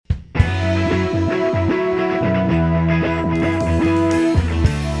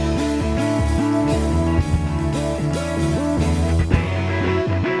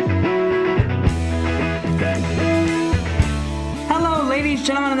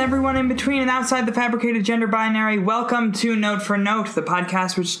and everyone in between and outside the fabricated gender binary, welcome to Note for Note, the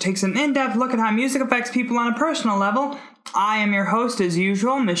podcast which takes an in-depth look at how music affects people on a personal level. I am your host, as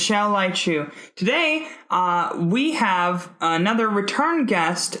usual, Michelle Leitschuh. Today, we have another return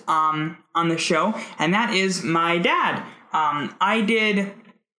guest on the show, and that is my dad. I did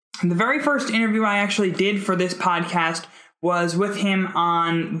the very first interview I actually did for this podcast was with him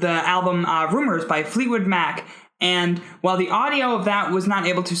on the album Rumors by Fleetwood Mac. And while the audio of that was not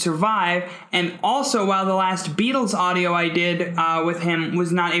able to survive, and also while the last Beatles audio I did with him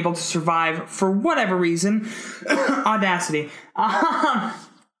was not able to survive for whatever reason, Audacity, I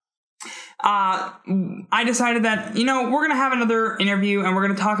decided that, we're going to have another interview and we're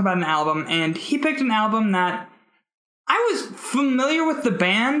going to talk about an album. And he picked an album that I was familiar with the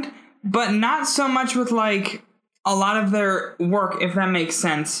band, but not so much with, a lot of their work, if that makes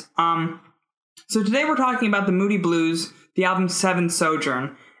sense. So today we're talking about the Moody Blues, the album 7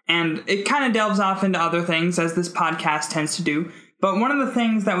 Sojourn, and it kind of delves off into other things, as this podcast tends to do, but one of the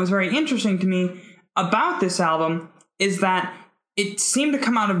things that was very interesting to me about this album is that it seemed to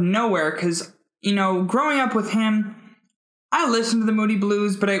come out of nowhere, because, growing up with him, I listened to the Moody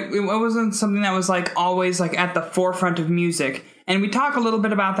Blues, but it wasn't something that was, always, at the forefront of music, and we talk a little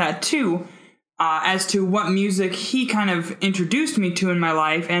bit about that, too, as to what music he kind of introduced me to in my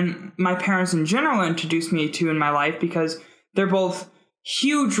life, and my parents in general introduced me to in my life, because they're both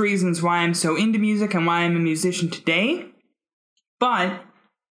huge reasons why I'm so into music and why I'm a musician today. But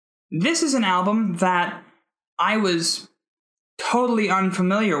this is an album that I was totally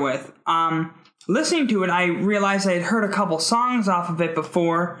unfamiliar with. Listening to it, I realized I had heard a couple songs off of it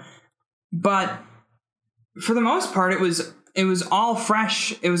before, but for the most part, it was all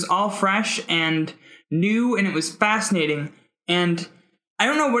fresh. It was all fresh and new, and it was fascinating. And I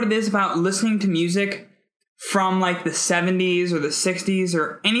don't know what it is about listening to music from the 70s or the 60s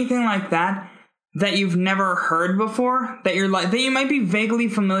or anything like that you've never heard before, that you might be vaguely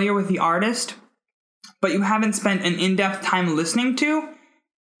familiar with the artist, but you haven't spent an in-depth time listening to.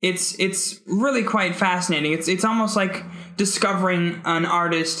 It's really quite fascinating. It's almost like discovering an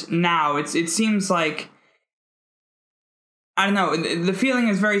artist now. It seems like, I don't know, the feeling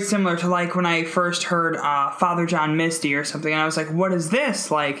is very similar to when I first heard Father John Misty or something, and I was like, what is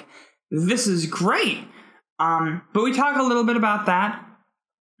this? This is great. But we talk a little bit about that,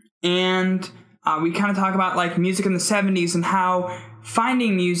 and we kind of talk about music in the 70s and how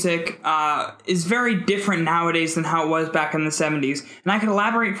finding music is very different nowadays than how it was back in the 70s. And I could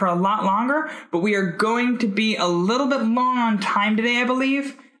elaborate for a lot longer, but we are going to be a little bit long on time today, I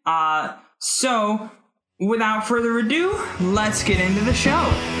believe. So without further ado, let's get into the show.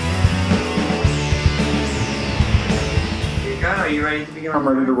 Here you go. Are you ready to begin? I'm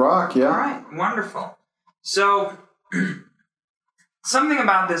ready to rock, yeah. All right, wonderful. So, something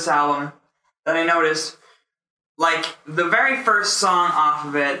about this album that I noticed, the very first song off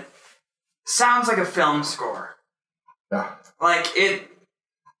of it sounds like a film score. Yeah. It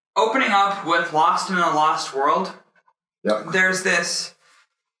opening up with Lost in a Lost World. Yeah. There's this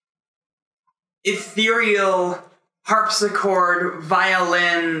ethereal harpsichord,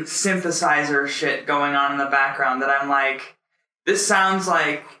 violin, synthesizer shit going on in the background that I'm like, this sounds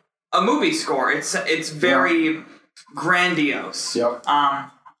like a movie score. It's very grandiose. Yep.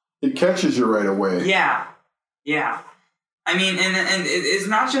 It catches you right away. Yeah. I mean, and it's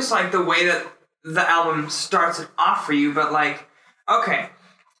not just the way that the album starts it off for you, but okay,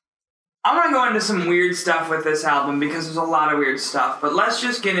 I want to go into some weird stuff with this album because there's a lot of weird stuff, but let's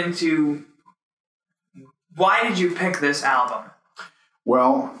just get into, why did you pick this album?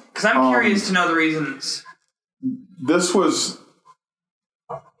 Well, because I'm curious to know the reasons. This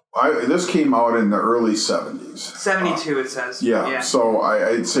came out in the early 70s. 72, it says. Yeah. So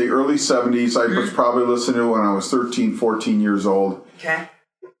I'd say early 70s. I was probably listening to it when I was 13, 14 years old. Okay.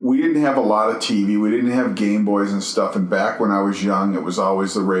 We didn't have a lot of TV. We didn't have Game Boys and stuff. And back when I was young, it was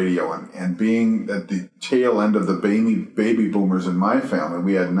always the radio. And being at the tail end of the baby boomers in my family,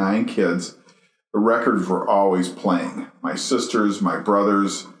 we had 9 kids. The records were always playing. My sisters, my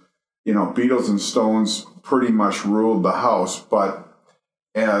brothers, Beatles and Stones pretty much ruled the house. But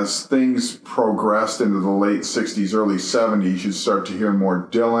as things progressed into the late 60s, early 70s, you start to hear more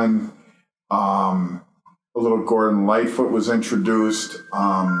Dylan. A little Gordon Lightfoot was introduced.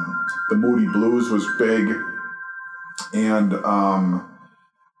 The Moody Blues was big. And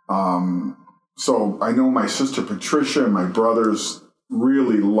so I know my sister Patricia and my brothers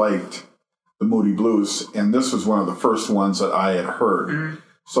really liked the Moody Blues, and this was one of the first ones that I had heard. Mm-hmm.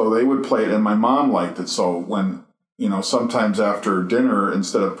 So they would play it, and my mom liked it. So when, sometimes after dinner,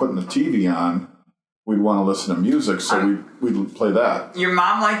 instead of putting the TV on, we'd want to listen to music, so we'd play that. Your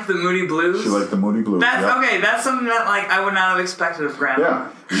mom liked the Moody Blues? She liked the Moody Blues. Okay, that's something that I would not have expected of Grandma.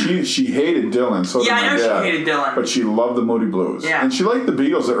 Yeah, she hated Dylan. So yeah, I know she hated Dylan, but she loved the Moody Blues. Yeah, and she liked the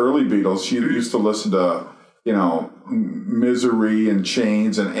Beatles, the early Beatles. She used to listen to Misery and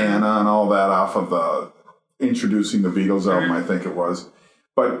Chains and Anna and all that off of the Introducing the Beatles album, I think it was.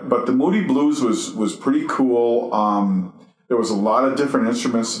 But the Moody Blues was pretty cool. There was a lot of different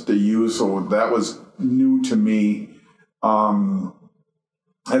instruments that they used, so that was new to me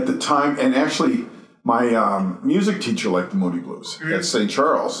at the time. And actually, my music teacher liked the Moody Blues at St.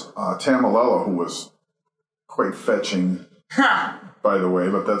 Charles, Tamalella, who was quite fetching, by the way,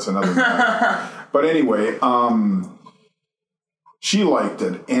 but that's another matter. But anyway, she liked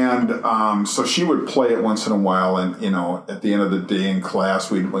it, and so she would play it once in a while. And at the end of the day in class,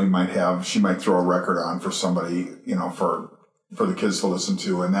 she might throw a record on for somebody, for the kids to listen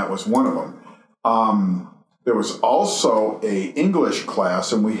to, and that was one of them. There was also a English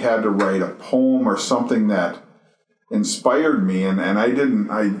class, and we had to write a poem or something that inspired me, and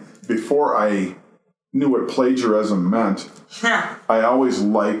before I knew what plagiarism meant, I always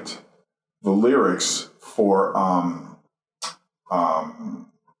liked the lyrics for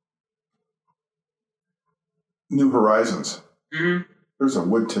New Horizons. Mm-hmm. There's a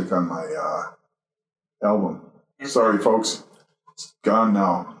wood tick on my album. Sorry, folks. It's gone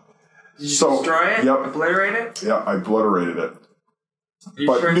now. Did you destroy it? Yep. Obliterate it? Yeah, I obliterated it. You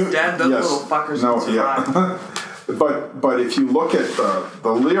sure it's dead? Those little fuckers don't survive. Yeah. But if you look at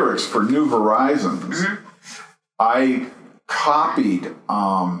the lyrics for New Horizons, I copied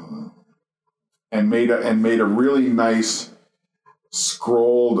and made a really nice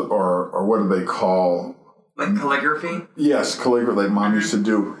scrolled or what do they call? Like calligraphy? Yes, calligraphy like Mom used to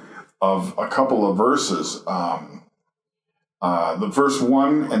do of a couple of verses. The verse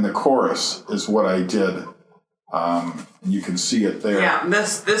 1 and the chorus is what I did. You can see it there. Yeah,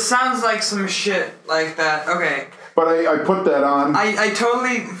 this sounds like some shit like that. Okay. But I put that on. I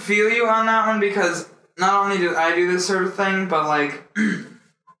totally feel you on that one because not only do I do this sort of thing, but like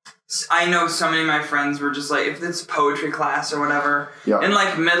I know so many of my friends were just like, if it's poetry class or whatever, in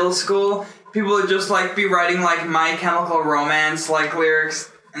like middle school, people would just like be writing like My Chemical Romance like lyrics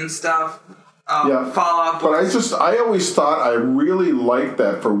and stuff. Fall Out Boy. But I always thought I really liked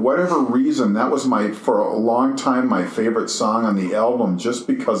that for whatever reason. That was for a long time my favorite song on the album, just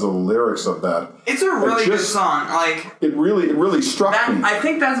because of the lyrics of that. It's a really good song. Like it really struck me. I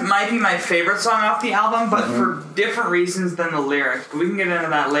think that might be my favorite song off the album, but for different reasons than the lyrics. But we can get into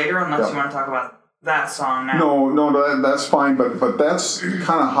that later, unless you want to talk about that song now. No, that's fine. But that's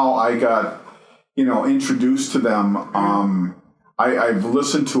kind of how I got introduced to them. I've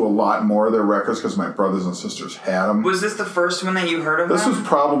listened to a lot more of their records because my brothers and sisters had them. Was this the first one that you heard of This was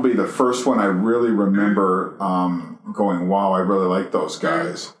probably the first one I really remember going, wow, I really like those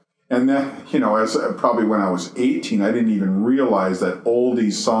guys. And then, as probably when I was 18, I didn't even realize that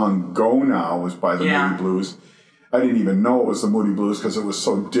oldie song Go Now was by the Moody Blues. I didn't even know it was the Moody Blues because it was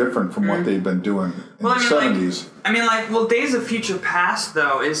so different from what they'd been doing in the 70s. Days of Future Past,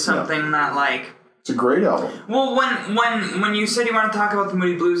 though, is something that, it's a great album. Well, when you said you want to talk about the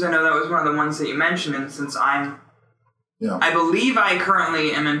Moody Blues, I know that was one of the ones that you mentioned, and since I believe I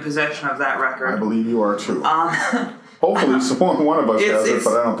currently am in possession of that record. I believe you are too. Hopefully, one of us has it,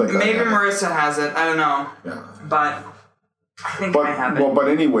 but I don't think maybe Marissa has it. I don't know. Yeah. But I think I have it. Well, but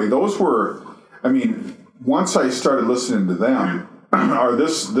anyway, those were. Once I started listening to them, or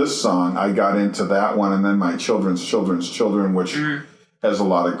this song, I got into that one, and then my Children's Children, which has a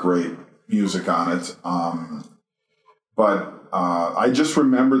lot of great music on it, but I just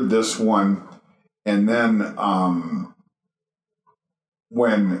remembered this one, and then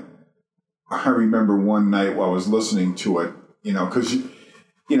when I remember one night while I was listening to it, because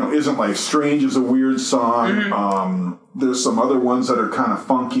Isn't Life Strange is a weird song. There's some other ones that are kind of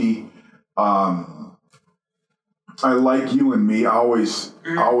funky. I Like You and Me. I always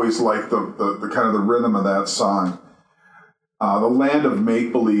like the kind of the rhythm of that song. The Land of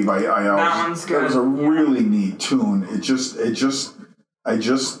Make Believe, I always, that was a really neat tune. I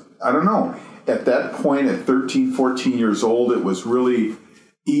don't know. At that point, at 13, 14 years old, it was really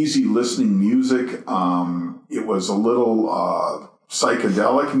easy listening music. It was a little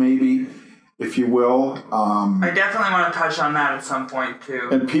psychedelic, maybe, if you will. I definitely want to touch on that at some point, too.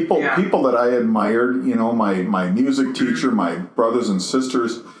 And people that I admired, my music teacher, my brothers and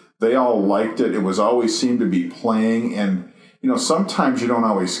sisters, they all liked it. It was always seemed to be playing, and sometimes you don't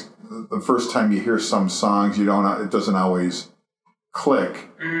always, the first time you hear some songs, it doesn't always click.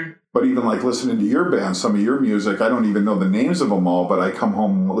 But even like listening to your band, some of your music, I don't even know the names of them all, but I come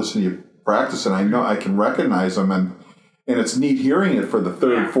home and listen to you practice, and I know I can recognize them, and it's neat hearing it for the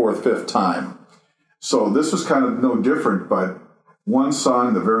third, fourth, fifth time. So this was kind of no different, but one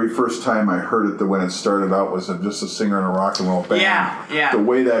song, the very first time I heard it, when it started out, was just a singer in a rock and roll band. Yeah. The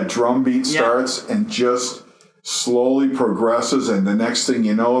way that drum beat starts and just slowly progresses, and the next thing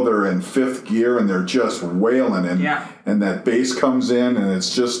you know, they're in fifth gear and they're just wailing, and that bass comes in and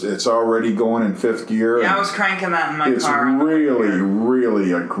it's already going in fifth gear. Yeah, I was cranking that in my car. It's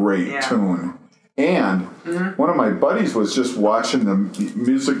really a great tune. And one of my buddies was just watching the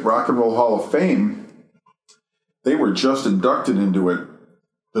Music Rock and Roll Hall of Fame. They were just inducted into it.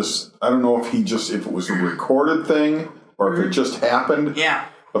 I don't know if it was a recorded thing or if it just happened. Yeah.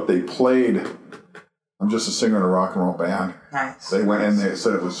 But they played I'm Just a Singer in a Rock and Roll Band. Nice. They went in, they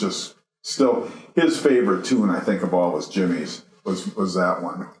said it was just still his favorite tune, I think, of all was Jimmy's, was that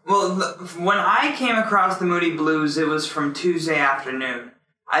one. Well, when I came across the Moody Blues, it was from Tuesday Afternoon.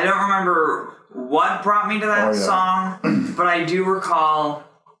 I don't remember what brought me to that song, but I do recall,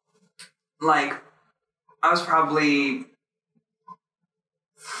 like, I was probably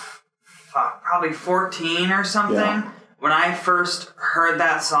 14 or something when I first heard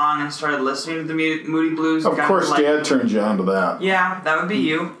that song and started listening to the Moody Blues. Of course, Dad turned you on to that. Yeah, that would be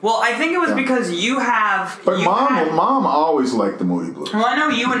you. Well, I think it was because you have... But Mom always liked the Moody Blues. Well, I know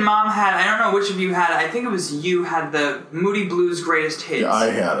you and Mom had... I don't know which of you had... I think it was you had the Moody Blues Greatest Hits. Yeah, I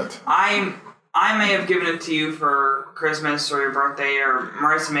had it. I may have given it to you for Christmas or your birthday, or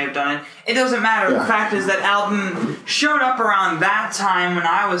Marissa may have done it. It doesn't matter. Yeah. The fact is that album showed up around that time when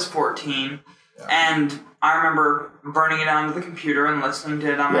I was 14, and I remember burning it onto the computer and listening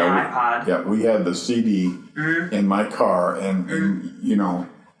to it on my iPod. Yeah, we had the CD in my car, and you know,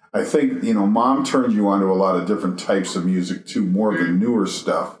 I think, you know, Mom turned you on to a lot of different types of music too, more of the newer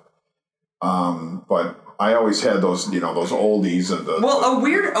stuff. But I always had those, you know, those oldies and the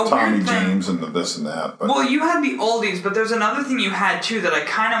Tommy James and the this and that. But. Well, you had the oldies, but there's another thing you had too that I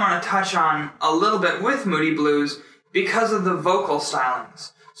kind of want to touch on a little bit with Moody Blues because of the vocal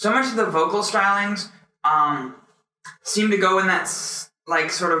stylings. So much of the vocal stylings seem to go in that like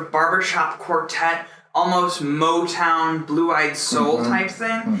sort of barbershop quartet, almost Motown, blue-eyed soul type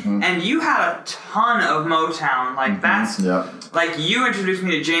thing. And you had a ton of Motown. Like that's like you introduced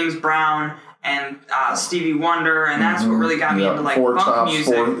me to James Brown and Stevie Wonder, and that's what really got me into like funk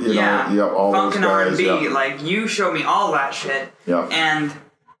music. All funk and R&B. Yeah. Like you showed me all that shit. And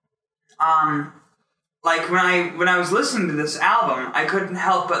like when I was listening to this album, I couldn't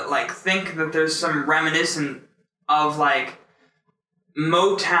help but like think that there's some reminiscent of like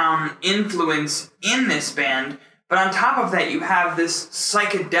Motown influence in this band. But on top of that, you have this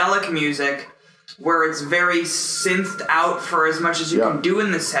psychedelic music where it's very synthed out for as much as you can do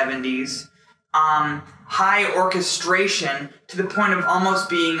in the 70s. High orchestration to the point of almost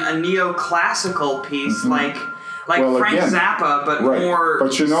being a neoclassical piece, like Frank Zappa, but more.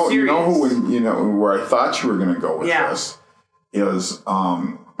 But you know who where I thought you were going to go with this is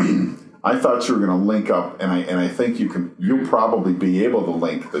I thought you were going to link up, and I think you'll probably be able to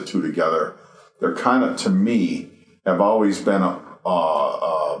link the two together. They're kind of, to me, have always been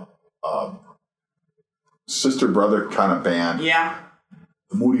a sister brother kind of band. Yeah.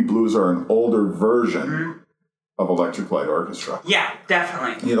 The Moody Blues are an older version of Electric Light Orchestra. Yeah,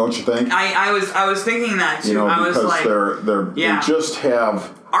 definitely. You don't you think? I was thinking that too. You know, I was because like, they just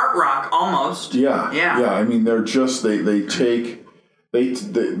have art rock almost. Yeah. I mean, they're just they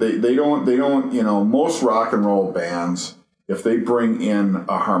don't you know, most rock and roll bands, if they bring in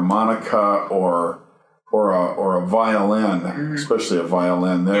a harmonica or a violin, especially a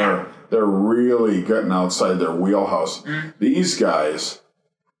violin, they're really getting outside their wheelhouse. These guys,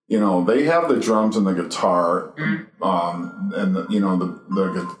 you know, they have the drums and the guitar, and the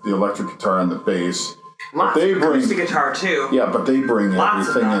electric guitar and the bass. Lots of acoustic guitar too. Yeah, but they bring Lots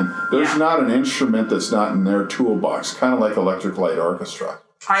everything in. There's not an instrument that's not in their toolbox, kind of like Electric Light Orchestra.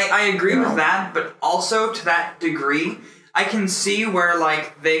 I agree with that, but also to that degree, I can see where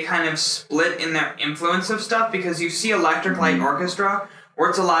like they kind of split in their influence of stuff, because you see Electric Light Orchestra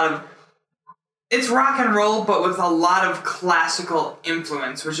where it's rock and roll, but with a lot of classical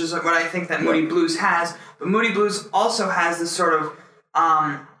influence, which is what I think that Moody Blues has. But Moody Blues also has this sort of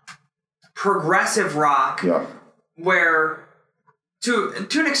progressive rock, where to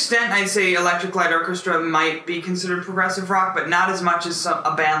an extent, I'd say Electric Light Orchestra might be considered progressive rock, but not as much as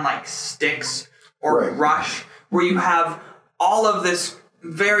a band like Styx or Rush, where you have all of this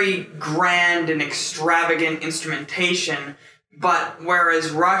very grand and extravagant instrumentation. But whereas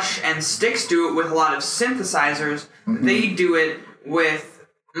Rush and Styx do it with a lot of synthesizers, they do it with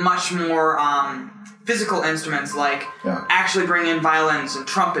much more physical instruments, like actually bring in violins and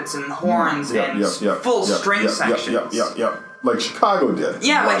trumpets and horns and full string sections. Like Chicago did.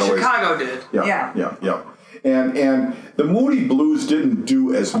 Yeah, like Chicago did. Yeah. And the Moody Blues didn't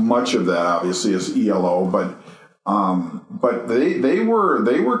do as much of that, obviously, as ELO, but they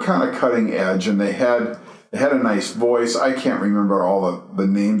were kind of cutting edge, and they had a nice voice. I can't remember all the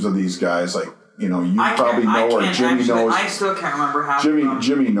names of these guys, like. You probably know, or Jimmy knows. I still can't remember how.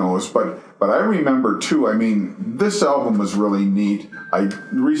 Jimmy knows, but I remember too. I mean, this album was really neat. The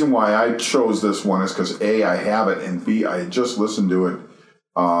reason why I chose this one is because A, I have it, and B, I just listened to it,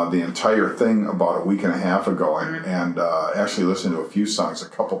 the entire thing about a week and a half ago, and actually listened to a few songs a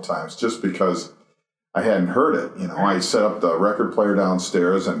couple times just because I hadn't heard it. I set up the record player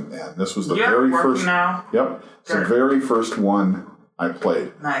downstairs, and this was the very first. Now? Yep, it's the very first one I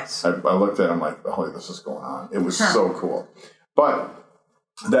played. Nice. I looked at it, I'm like, oh, this is going on. It was so cool. But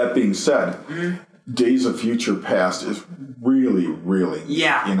that being said, Days of Future Past is really, really neat.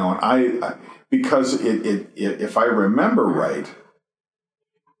 Yeah. And I because it if I remember right,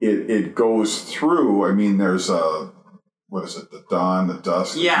 it goes through. I mean, there's what is it? The dawn, the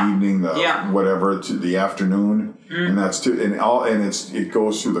dusk, the evening, the whatever to the afternoon, and that's it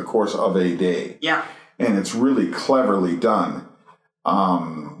goes through the course of a day. Yeah. And it's really cleverly done.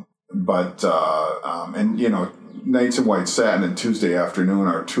 Nights in White Satin and Tuesday Afternoon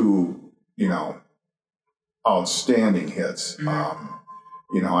are two, outstanding hits.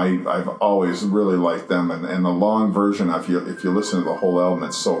 I've always really liked them, and the long version, if you listen to the whole album,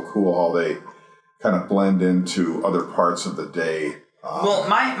 it's so cool how they kind of blend into other parts of the day. Well,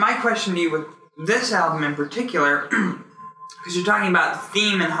 my question to you with this album in particular, because you're talking about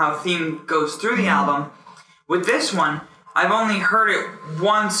theme and how theme goes through the album, with this one, I've only heard it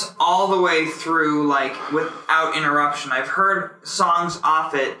once all the way through, like, without interruption. I've heard songs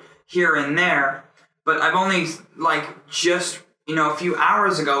off it here and there, but I've only, like, just, a few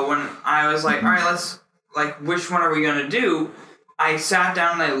hours ago when I was like, all right, let's, like, which one are we going to do? I sat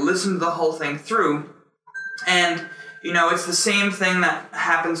down and I listened to the whole thing through, and, it's the same thing that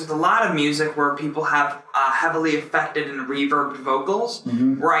happens with a lot of music where people have heavily affected and reverbed vocals,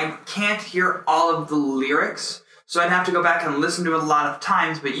 where I can't hear all of the lyrics. So I'd have to go back and listen to it a lot of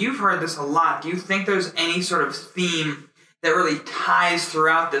times, but you've heard this a lot. Do you think there's any sort of theme that really ties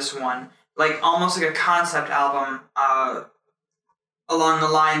throughout this one? Like, almost like a concept album along the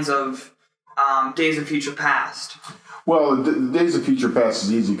lines of Days of Future Past? Well, Days of Future Past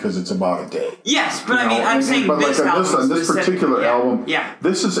is easy because it's about a day. Yes, but I'm saying this album this particular album, yeah.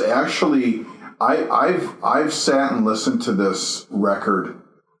 This is actually, I've sat and listened to this record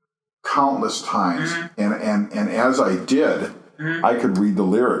countless times, and as I did, I could read the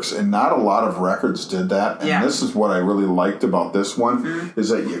lyrics, and not a lot of records did that, and this is what I really liked about this one, is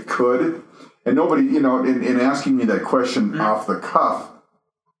that you could, and nobody, in asking me that question off the cuff,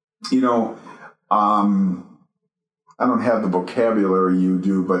 I don't have the vocabulary you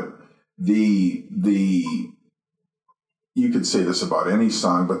do, but you could say this about any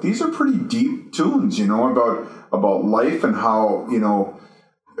song, but these are pretty deep tunes, about life and how,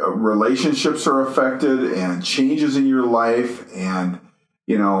 relationships are affected and changes in your life, and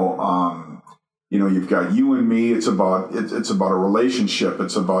you've got You and Me. It's about a relationship.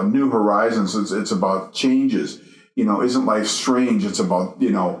 It's about new horizons. It's about changes. Isn't life strange? It's about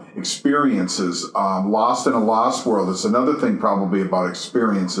experiences. Lost in a Lost World. It's another thing probably about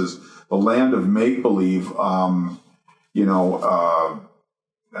experiences. The Land of Make Believe.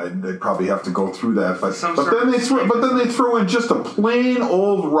 They probably have to go through that, but then they throw in just a plain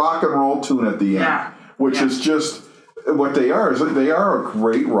old rock and roll tune at the end, which is just what they are. Is they are a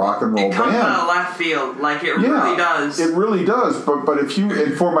great rock and roll band. It comes out of left field, like it really does. It really does. But if you,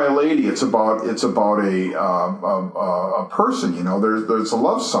 and For My Lady, it's about a person. There's a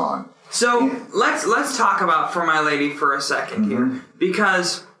love song. So let's talk about For My Lady for a second here,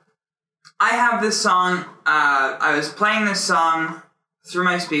 because I have this song. I was playing this song through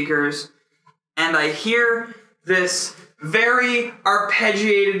my speakers, and I hear this very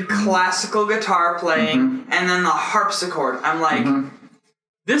arpeggiated classical guitar playing, and then the harpsichord. I'm like,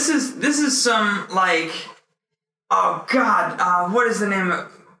 this is some, like, oh god, what is the name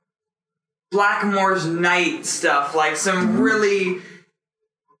of Blackmore's Night stuff, like some really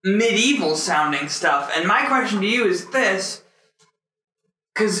medieval sounding stuff. And my question to you is this,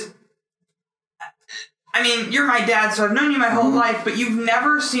 because I mean, you're my dad, so I've known you my whole life, but you've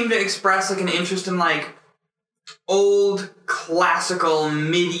never seemed to express, like, an interest in, like, old, classical,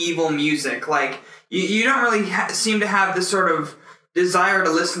 medieval music. Like, you don't really seem to have this sort of desire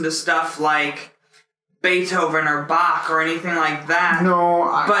to listen to stuff like Beethoven or Bach or anything like that. No,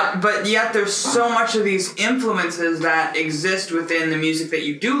 but yet there's so much of these influences that exist within the music that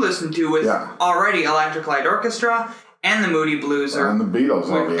you do listen to with already Electric Light Orchestra and the Moody Blues. And the Beatles,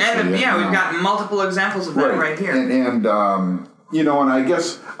 obviously. We've got multiple examples of that right here. And you know, and I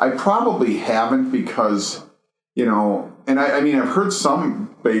guess I probably haven't because, you know, and I mean, I've heard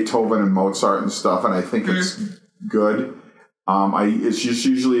some Beethoven and Mozart and stuff, and I think it's good. It just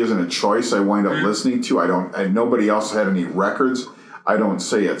usually isn't a choice I wind up listening to. Nobody else had any records. I don't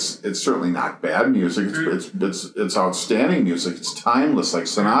say it's certainly not bad music. It's outstanding music. It's timeless, like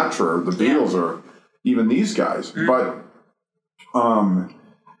Sinatra or the Beatles or even these guys. But,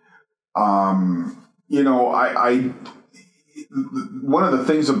 you know, one of the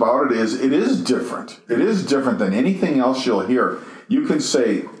things about it is different. It is different than anything else you'll hear. You can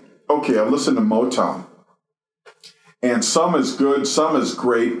say, okay, I listen to Motown. And some is good, some is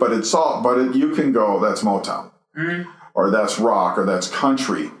great, but you can go, that's Motown, or that's rock, or that's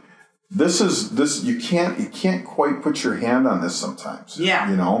country. You can't quite put your hand on this sometimes. Yeah.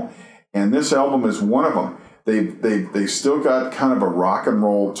 You know, and this album is one of them. They still got kind of a rock and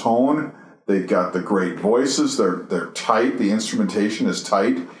roll tone. They've got the great voices. They're tight. The instrumentation is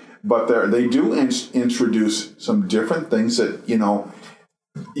tight, but they do introduce some different things that you know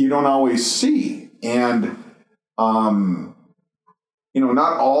you don't always see. And you know,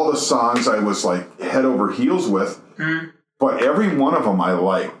 not all the songs I was like head over heels with, but every one of them I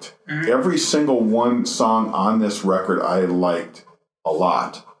liked. Every single one song on this record I liked a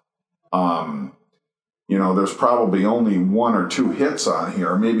lot. You know, there's probably only one or two hits on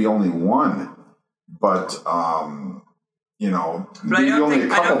here, maybe only one, but you know, maybe only a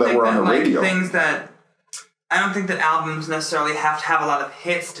couple that were on the radio. I don't think that albums necessarily have to have a lot of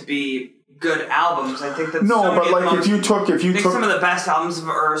hits to be good albums. I think that if you took some of the best albums of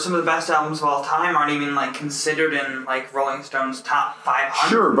all time aren't even like considered in like Rolling Stone's top 500.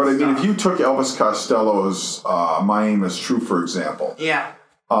 Sure, but I mean, if you took Elvis Costello's "My Aim Is True," for example,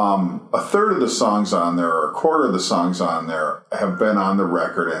 a third of the songs on there, or a quarter of the songs on there, have been on the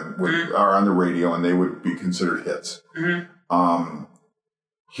record and are on the radio, and they would be considered hits.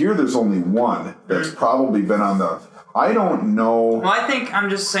 Here, there's only one that's probably been on the. I don't know. Well, I think I'm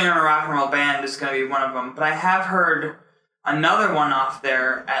Just Singing on a Rock and Roll Band is going to be one of them, but I have heard another one off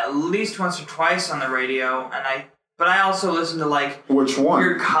there at least once or twice on the radio, but I also listen to like which one?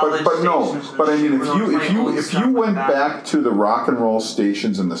 Weird college but no, but I mean, if you went back to the rock and roll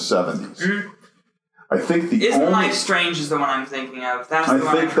stations in the 70s, I think Isn't Life Strange is the one I'm thinking of. That's the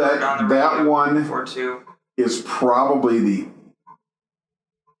one I've heard on the radio one before too. Is probably the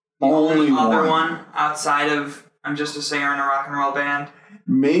only other one outside of I'm Just a Singer in a Rock and Roll Band.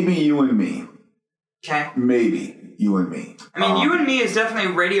 Maybe You and Me. Okay. Maybe You and Me. I mean, You and Me is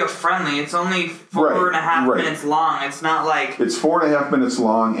definitely radio friendly. It's only 4.5 minutes long. It's not like it's 4.5 minutes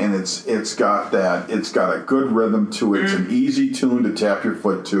long, and it's got a good rhythm to it. It's an easy tune to tap your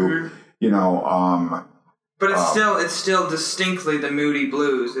foot to. You know. But it's still distinctly the Moody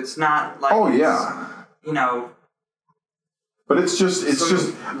Blues. It's not like you know. But it's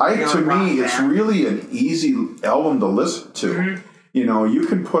really an easy album to listen to. You know, you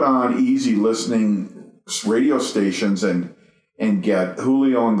can put on easy listening radio stations and get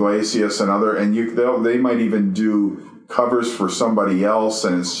Julio Iglesias and they might even do covers for somebody else,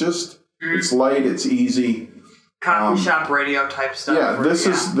 and it's just it's light, it's easy, coffee shop radio type stuff. Yeah, this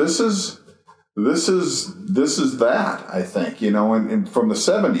is that, I think, you know, and from the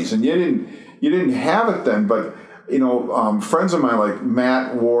 70s, and you didn't have it then, but. You know, friends of mine like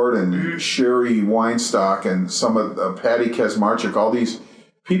Matt Ward and Sherry Weinstock and some of Patty Kazmarchik, all these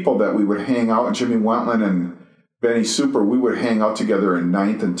people that we would hang out, and Jimmy Wentland and Benny Super, we would hang out together in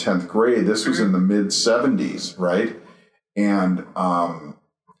 9th and 10th grade. This was in the mid-70s, right? And I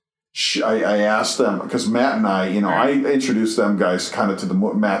asked them, because Matt and I, you know, I introduced them guys kind of to the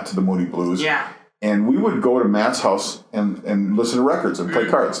Moody Blues. Yeah. And we would go to Matt's house and listen to records and play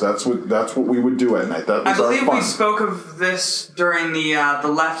cards. That's what we would do at night. That was our fun. I believe we spoke of this during the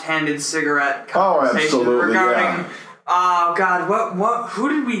left-handed cigarette conversation. Absolutely, regarding, oh God, who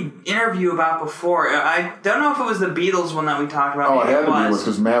did we interview about before? I don't know if it was the Beatles one that we talked about. Oh, it had to be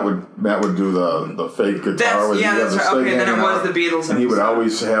because Matt would do the fake guitar. That's right. Okay, then it was the Beatles. And he would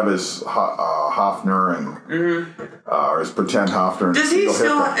always have his Hofner and or his pretend Hofner. Does he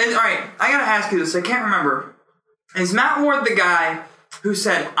still? All right, I gotta ask you this. I can't remember. Is Matt Ward the guy who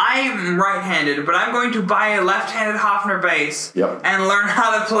said, "I'm right-handed, but I'm going to buy a left-handed Hofner bass and learn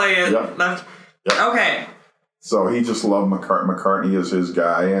how to play it"? Yep. Okay. So he just loved McCartney as his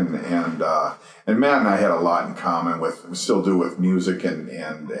guy, and Matt and I had a lot in common we still do with music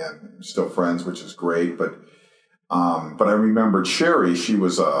and still friends, which is great. But I remembered Sherry. She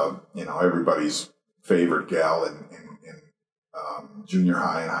was everybody's favorite gal in junior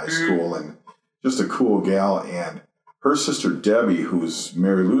high and high school, and just a cool gal. And her sister Debbie, who's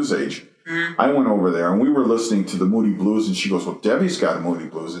Mary Lou's age, I went over there and we were listening to the Moody Blues, and she goes, "Well, Debbie's got a Moody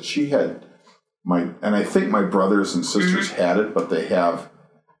Blues," and she had and I think my brothers and sisters had it, but they have.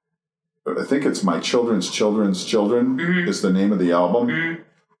 I think it's My Children's Children's Children is the name of the album,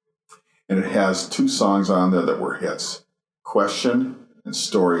 and it has 2 songs on there that were hits: "Question" and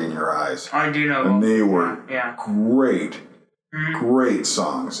 "Story in Your Eyes." I do know, and they were great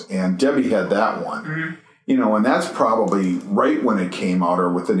songs. And Debbie had that one, and that's probably right when it came out,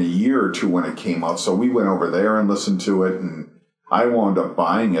 or within a year or two when it came out. So we went over there and listened to it, and I wound up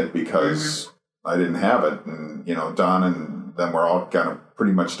buying it because I didn't have it, and Don and them were all kind of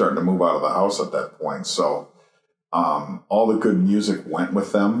pretty much starting to move out of the house at that point. So all the good music went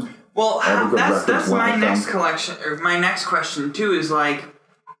with them. Well, that's my next collection, or my next question too, is like,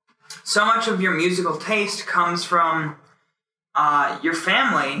 so much of your musical taste comes from your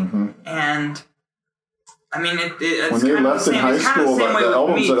family, and I mean, it's when they kind left of in high school, the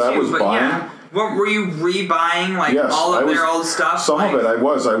albums that I was buying. Yeah. Were you rebuying all of their old stuff? Some of it I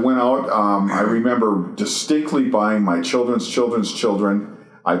was. I went out. I remember distinctly buying My Children's Children.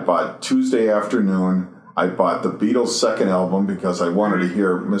 I bought Tuesday Afternoon. I bought the Beatles' second album because I wanted to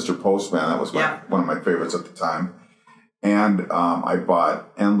hear Mr. Postman. That was one of my favorites at the time. And I bought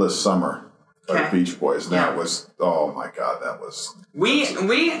Endless Summer by the Beach Boys. And that was, oh my God, that was... We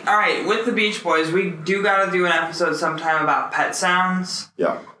all right, with the Beach Boys, we do got to do an episode sometime about pet sounds.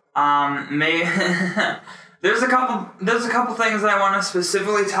 Yeah. Maybe there's a couple things that I want to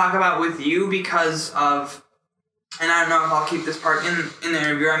specifically talk about with you because of, and I don't know if I'll keep this part in the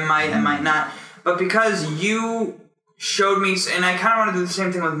interview. I might not, but because you showed me, and I kind of want to do the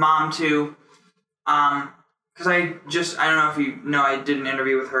same thing with Mom too. Because I don't know if you know, I did an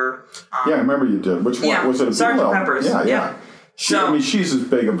interview with her. Yeah, I remember you did. Which one was it? A Sgt. Beatle Pepper's. album? Yeah. So, she's as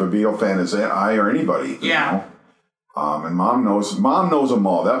big of a Beatle fan as I or anybody. Yeah. And Mom knows them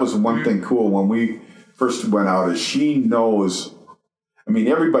all. That was one thing cool when we first went out, is she knows. I mean,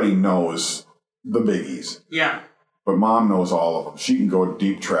 everybody knows the biggies. Yeah. But Mom knows all of them. She can go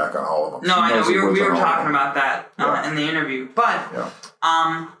deep track on all of them. No, I know. We were talking about that in the interview, but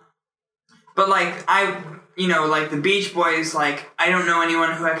but like like the Beach Boys, like I don't know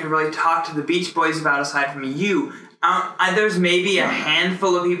anyone who I could really talk to the Beach Boys about aside from you. There's maybe a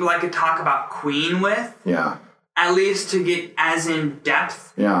handful of people I could talk about Queen with. Yeah. At least to get as in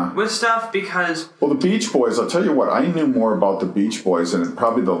depth with stuff, because... Well, the Beach Boys, I'll tell you what, I knew more about the Beach Boys, and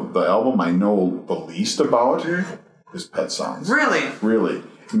probably the album I know the least about is Pet Sounds. Really? Really.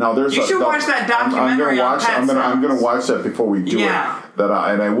 Now, you should watch that documentary on Pet Sounds. I'm going to watch that before we do it.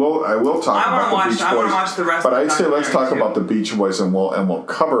 And I will talk about the Beach Boys. I want to watch the rest of the documentary. But I'd say let's talk about the Beach Boys, and we'll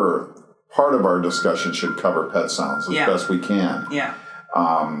cover... Part of our discussion should cover Pet Sounds as best we can. Yeah.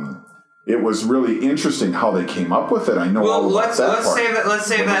 It was really interesting how they came up with it. I know all about that part. Let's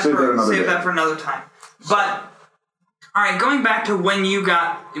save that for another time. But all right, going back to when you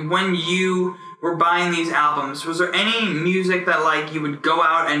were buying these albums, was there any music that like you would go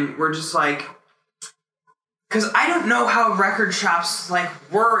out and were just like, because I don't know how record shops like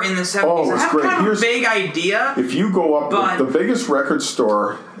were in the 70s. Oh, it was great. Kind of a vague idea. If you go up, the biggest record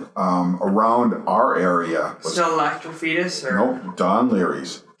store around our area was still Electro Fetus, or nope, Don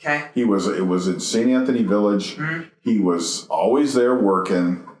Leary's. Okay. It was in St. Anthony Village. Mm-hmm. He was always there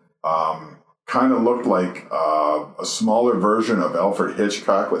working. Kind of looked like a smaller version of Alfred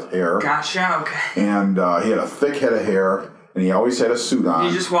Hitchcock with hair. Gotcha. Okay. And he had a thick head of hair, and he always had a suit on.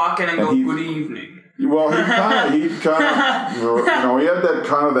 You just walk in and go, "Good evening." Well, he kind of, he had that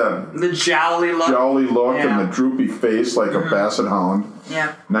kind of the jolly look and the droopy face like a basset hound.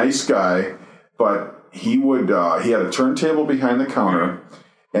 Yeah. Nice guy, but he had a turntable behind the counter,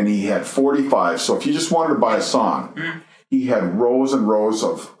 and he had 45. So if you just wanted to buy a song, he had rows and rows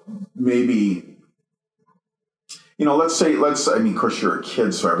of maybe, of course you're a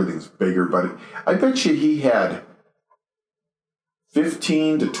kid, so everything's bigger, but I bet you he had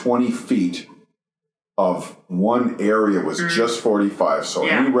 15 to 20 feet of one area was just 45. So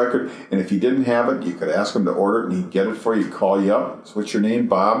any record, and if he didn't have it, you could ask him to order it, and he'd get it for you. He'd call you up. So what's your name,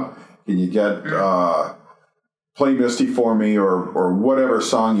 Bob? Can you get Play Misty for me, or whatever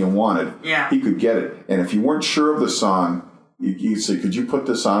song you wanted? Yeah. He could get it. And if you weren't sure of the song, you'd say, could you put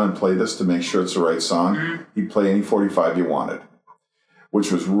this on and play this to make sure it's the right song? Mm-hmm. He'd play any 45 you wanted,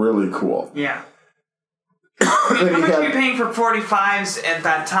 which was really cool. Yeah. How much are you paying for 45s at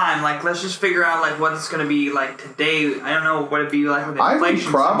that time? Like, let's just figure out like what it's going to be like today. I don't know what it'd be like with inflation. I would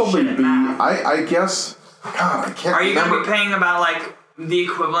probably be. I guess. God, I can't. Are you going to be paying about like the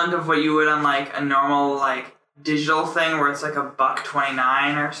equivalent of what you would on like a normal like digital thing where it's like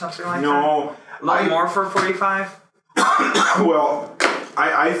 $1.29 or something like that? No, a little more for 45. Well,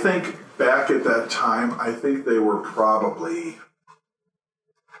 I think back at that time, I think they were probably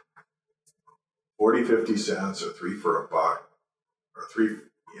 40, 50 cents, or 3 for $1, or 3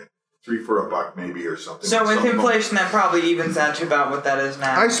 for $1 maybe, or something. So with inflation, that probably evens out to about what that is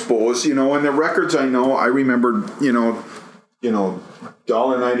now. I suppose, and the records I remember, $1.99,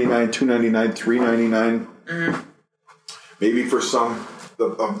 $2.99, $3.99. Mm-hmm. Maybe for some, the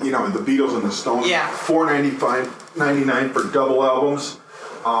Beatles and the Stones, $4.99 for double albums.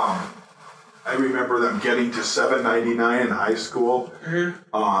 I remember them getting to $7.99 in high school. Mm-hmm.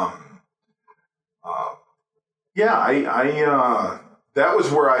 That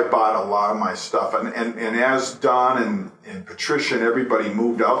was where I bought a lot of my stuff. And as Don and Patricia and everybody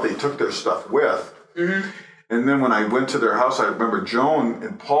moved out, they took their stuff with. Mm-hmm. And then when I went to their house, I remember Joan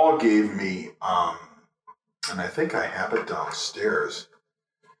and Paul gave me, and I think I have it downstairs,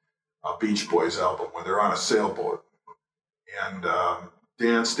 a Beach Boys album when they're on a sailboat. And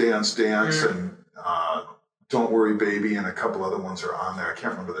Dance, Dance, Dance, mm-hmm. and Don't Worry Baby, and a couple other ones are on there. I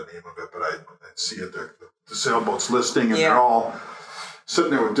can't remember the name of it, but I see it there. The sailboat's listing, and they're all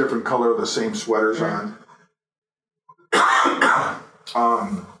sitting there with different color of the same sweaters mm-hmm.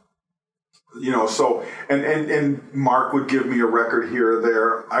 on. So, and Mark would give me a record here or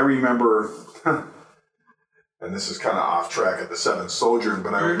there. I remember, and this is kind of off track at the 7 Sojourn,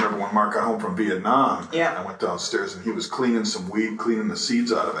 but I remember when Mark got home from Vietnam, I went downstairs and he was cleaning some weed, cleaning the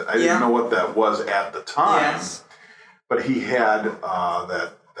seeds out of it. I didn't know what that was at the time, but he had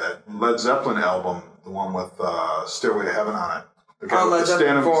that Led Zeppelin album, the one with Stairway to Heaven on it. The guy Led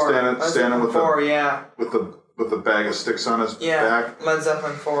Zeppelin 4. Standing with the bag of sticks on his back. Led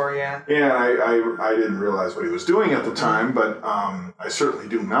Zeppelin 4, yeah. Yeah, I didn't realize what he was doing at the time, but I certainly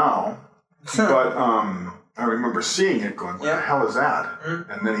do now. But I remember seeing it going, what the hell is that? Mm-hmm.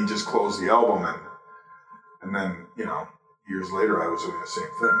 And then he just closed the album, and then, years later I was doing the same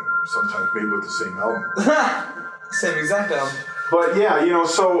thing, sometimes maybe with the same album. Same exact album. But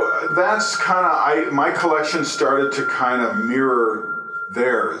so that's kind of, my collection started to kind of mirror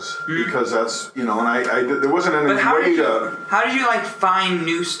theirs, because that's, and I there wasn't any way to... How did you, find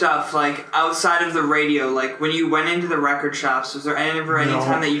new stuff, outside of the radio? Like, when you went into the record shops, was there ever any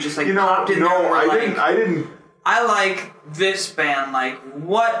time that you just, popped in there and were I didn't... I like this band,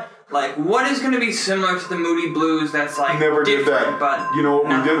 what is going to be similar to the Moody Blues that's, never different, did that. But what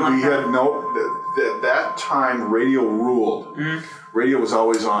we did? We had at that time, radio ruled. Mm-hmm. Radio was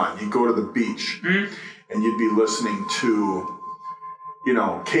always on. You'd go to the beach, and you'd be listening to...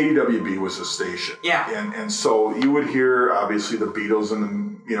 KDWB was a station. Yeah. And so you would hear, obviously, the Beatles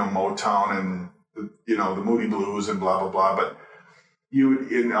and the, Motown and, the Moody Blues and blah, blah, blah. But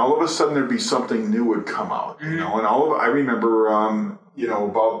and all of a sudden there'd be something new would come out, and I remember,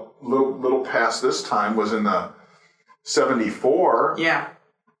 about little past this time was in the 74. Yeah.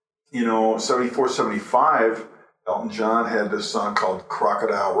 74, 75, Elton John had this song called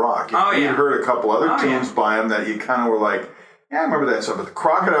Crocodile Rock. You heard a couple other tunes by him that you kind of were like, yeah, I remember that stuff. But the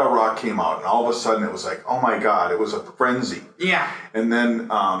Crocodile Rock came out, and all of a sudden it was like, oh my God, it was a frenzy. Yeah. And then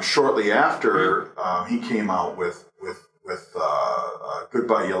shortly after, he came out with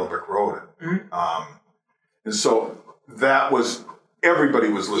Goodbye Yellow Brick Road. Mm-hmm. And so that was, everybody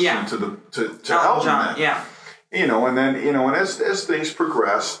was listening to Elton John. Yeah. And then, and as things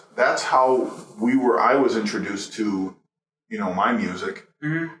progressed, that's how I was introduced to, my music.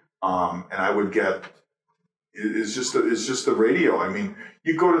 Mm-hmm. And I would get, it's just the radio. I mean,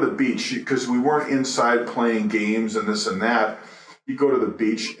 you go to the beach, because we weren't inside playing games and this and that. You go to the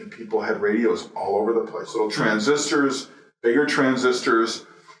beach and people had radios all over the place. Little transistors, bigger transistors.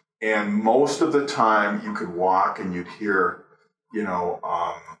 And most of the time you could walk and you'd hear,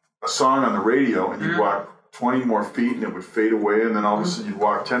 a song on the radio, and you'd walk 20 more feet and it would fade away. And then all of a sudden you'd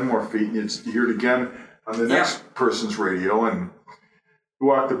walk 10 more feet and you'd hear it again on the next person's radio. And you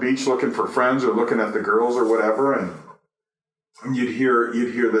walk the beach looking for friends or looking at the girls or whatever. And you'd hear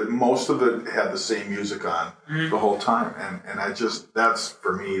that most of it had the same music on the whole time. And that's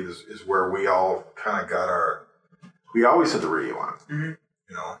for me is where we all kind of got we always had the radio on,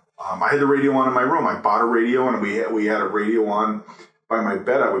 I had the radio on in my room. I bought a radio, and we had a radio on by my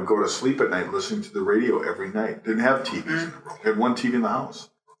bed. I would go to sleep at night listening to the radio every night. Didn't have TVs in the room. Had one TV in the house.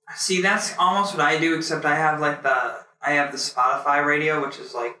 See, that's almost what I do, except I have I have the Spotify radio, which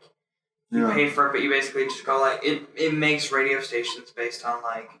is You pay for it, but you basically just go like it makes radio stations based on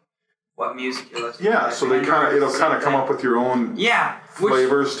like what music you're listening to. Yeah, so it'll kind of come up with your own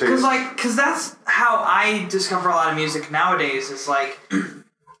flavors, tastes. Because that's how I discover a lot of music nowadays. Is like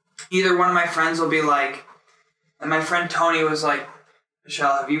either one of my friends will be like, and my friend Tony was like,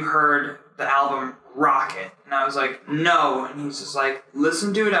 Michelle, have you heard the album Rocket? And I was like, no. And he's just like,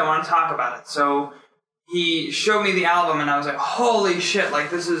 listen to it, I want to talk about it. So he showed me the album and I was like, holy shit, like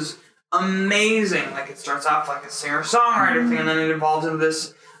this is amazing. Like it starts off like a singer-songwriter thing and then it evolves into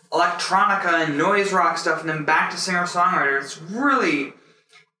this electronica and noise rock stuff and then back to singer-songwriter. It's really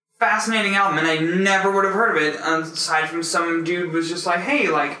fascinating album and I never would have heard of it aside from some dude was just like, hey,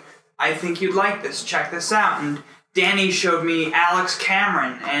 like, I think you'd like this. Check this out. And Danny showed me Alex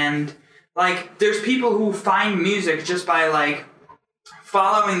Cameron and like there's people who find music just by like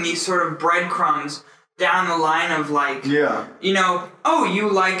following these sort of breadcrumbs down the line of like, you know, oh, you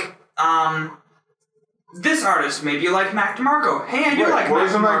like this artist, maybe you like Mac DeMarco. Hey, I do like Mac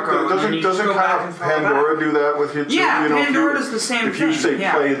DeMarco. Doesn't kind of Pandora do that with you too? Yeah, you know, Pandora does the same thing. If you say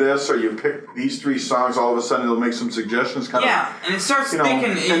play this or you pick these 3 songs, all of a sudden it'll make some suggestions. And it starts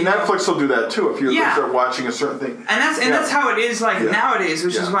thinking. And Netflix will do that too if you start watching a certain thing. And that's how it is like nowadays,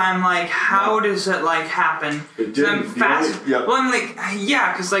 which is why I'm like, how does it like happen? It didn't. Well, I'm like,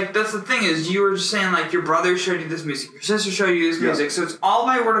 because like that's the thing is you were just saying like your brother showed you this music, your sister showed you this music, so it's all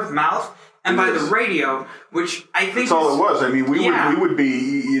by word of mouth. And by the radio, which I think that's all it was. I mean, we would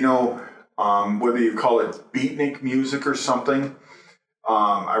be, you know, whether you call it beatnik music or something.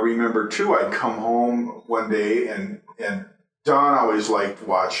 I remember too. I'd come home one day, and Don always liked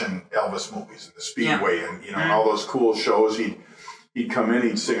watching Elvis movies and the Speedway, and you know, and all those cool shows. He'd come in,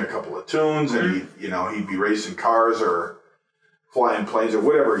 he'd sing a couple of tunes, and he'd be racing cars or flying planes or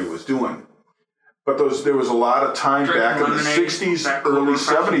whatever he was doing. But there was a lot of time back in the 60s, early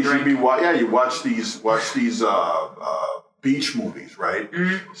 70s. You watch these beach movies, right?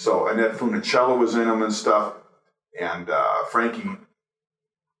 Mm-hmm. So Annette Funicello was in them and stuff, and Frankie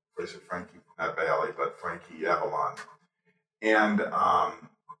not Bailey, but Frankie Avalon. And but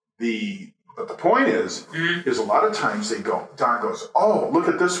the point is a lot of times Don goes, oh, look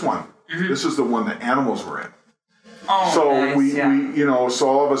at this one. Mm-hmm. This is the one the animals were in. Oh, so nice, we so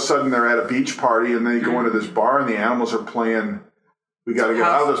all of a sudden they're at a beach party and they go into this bar and the animals are playing We Got to Get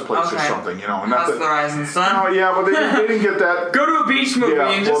Out of This Place or something, you know. And House of the Rising Sun. Oh yeah, but they didn't get that. Go to a beach movie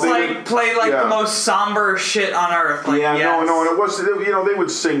and just play the most somber shit on earth. Like, no, and it was they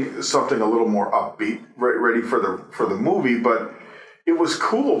would sing something a little more upbeat, ready for the movie, but it was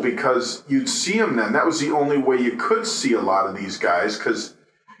cool because you'd see them then. That was the only way you could see a lot of these guys because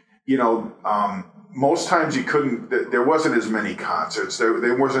most times you couldn't. There wasn't as many concerts.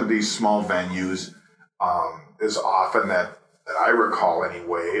 There wasn't these small venues as often that I recall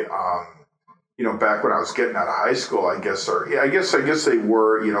anyway. Back when I was getting out of high school, I guess they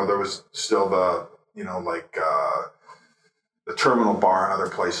were. There was still the the Terminal Bar and other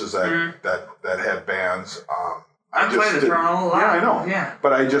places that had bands. I played the Terminal a lot. Yeah, I know. Yeah,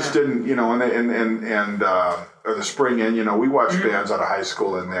 but I just didn't. And or the Spring Inn. We watched bands out of high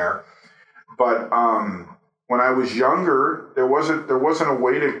school in there. But when I was younger, there wasn't a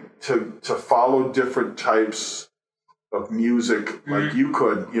way to follow different types of music like you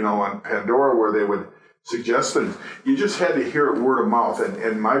could, on Pandora, where they would suggest things. You just had to hear it word of mouth.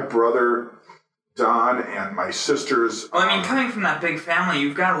 And my brother Don and my sisters. Well, coming from that big family,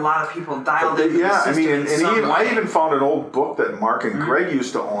 you've got a lot of people dialed into the system. I even found an old book that Mark and Greg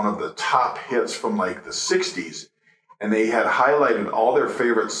used to own of the top hits from like the 60s. And they had highlighted all their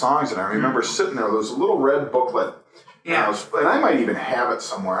favorite songs. And I remember sitting there, there was a little red booklet. Yeah. And I might even have it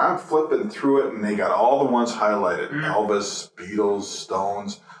somewhere. I'm flipping through it, and they got all the ones highlighted. Elvis, Beatles,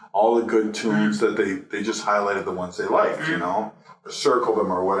 Stones, all the good tunes that they just highlighted the ones they liked, or circled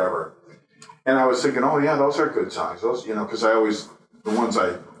them or whatever. And I was thinking, oh, yeah, those are good songs. Those, because the ones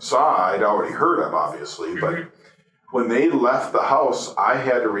I saw, I'd already heard of, obviously. But when they left the house, I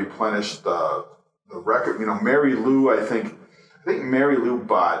had to replenish the record. Mary Lou, I think Mary Lou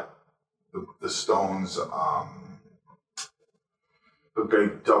bought the Stones, the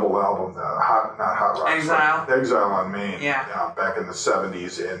big double album, not Hot Rock, Exile on Main, back in the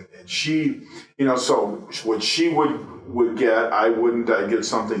 70s, and she, so what she would get, I wouldn't. I'd get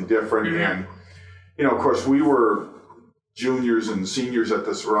something different, and of course we were juniors and seniors at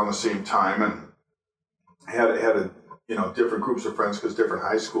this around the same time, and had a different groups of friends because different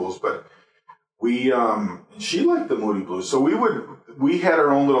high schools, but. She liked the Moody Blues, so we had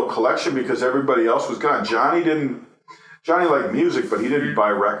our own little collection because everybody else was gone. Johnny liked music, but he didn't buy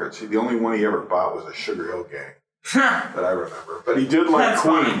records. The only one he ever bought was the Sugar Hill Gang. that I remember. But he did like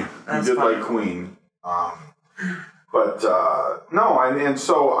Queen. He did like Queen. No, and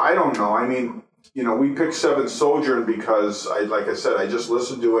so I don't know. I mean, we picked Seven Sojourn because like I said, I just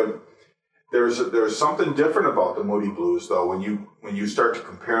listened to it. There's something different about the Moody Blues, though, when you start to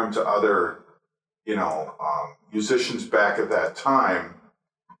compare them to other, musicians back at that time.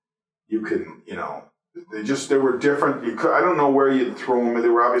 You can, they were different. I don't know where you'd throw them. They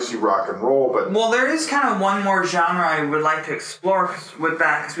were obviously rock and roll, but there is kind of one more genre I would like to explore with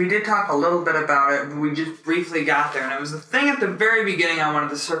that, because we did talk a little bit about it, but we just briefly got there, and it was the thing at the very beginning I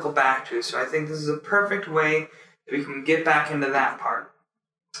wanted to circle back to. So I think this is a perfect way that we can get back into that part,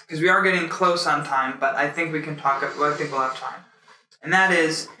 because we are getting close on time, but I think we can talk. I think we'll have time, and that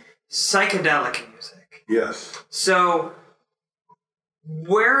is psychedelic music. Yes. So,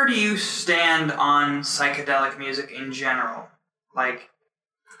 where do you stand on psychedelic music in general?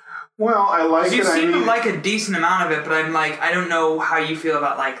 Well, I like it. You seem to like a decent amount of it, but I'm I don't know how you feel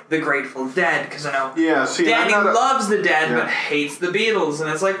about the Grateful Dead, because I know Danny loves the Dead but hates the Beatles, and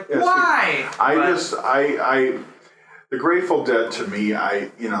it's why? The Grateful Dead to me,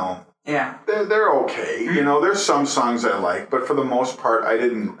 they're okay. There's some songs I like, but for the most part, I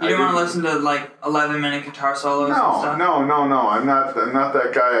didn't. You don't want to listen to 11-minute guitar solos and stuff? No. I'm not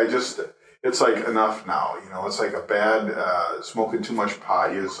that guy. It's enough now. It's like a bad smoking too much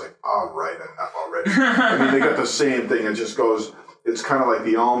pot. You're just all right, enough already. I mean, they got the same thing. It just goes. It's kind of like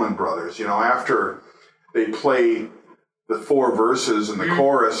the Allman Brothers. After they play the 4 verses and the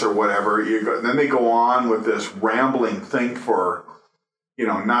chorus or whatever, then they go on with this rambling thing for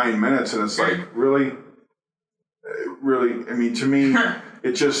 9 minutes, and it's really. I mean, to me,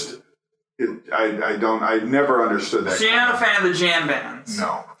 it just. I never understood that. So you're not a fan of the jam bands?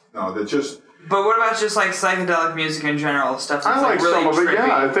 No, that just. But what about just psychedelic music in general? Stuff that's I like really some of it. trippy.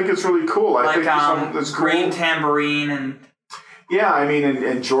 Yeah, I think it's really cool. I think some that's cool. Green Tambourine and. Yeah, I mean,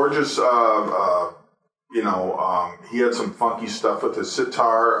 and George's, he had some funky stuff with his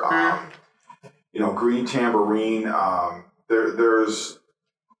sitar. Green Tambourine. There's.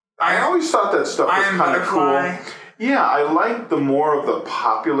 I always thought that stuff was kind of cool. Yeah, I like the more of the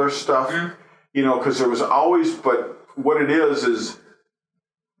popular stuff. Because there was always, but what it is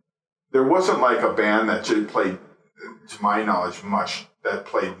there wasn't a band that played, to my knowledge, much that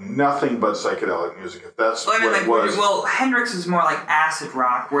played nothing but psychedelic music. If that's what it was. Well, Hendrix is more acid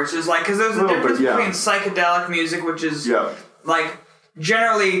rock, which is because there's a difference between psychedelic music, which is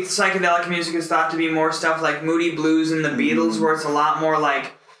generally psychedelic music is thought to be more stuff like Moody Blues and the Beatles, where it's a lot more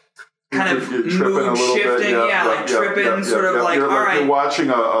kind of mood shifting, tripping, sort of all right. You're watching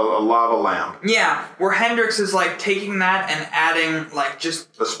a lava lamp. Yeah, where Hendrix is taking that and adding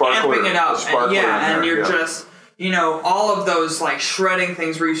just a sparkler, amping it up, and you're yeah. just all of those shredding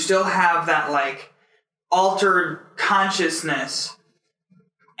things where you still have that altered consciousness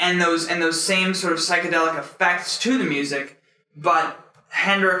and those same sort of psychedelic effects to the music, but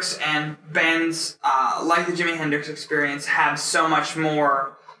Hendrix and bands like the Jimi Hendrix Experience have so much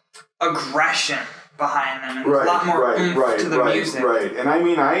more aggression behind them, and a lot more oomph to the music. Right, and I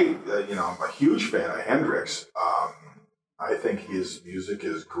mean, I'm a huge fan of Hendrix. I think his music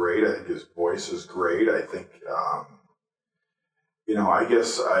is great. I think his voice is great. I think, I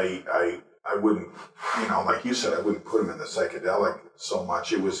guess I wouldn't, like you said, I wouldn't put him in the psychedelic so much.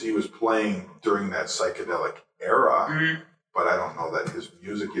 He was playing during that psychedelic era, but I don't know that his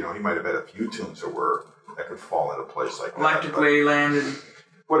music, he might have had a few tunes that could fall into place like Electric Ladyland and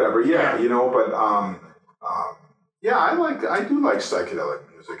whatever, but I do like psychedelic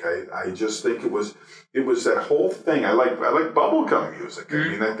music. I just think it was that whole thing. I like bubblegum music. I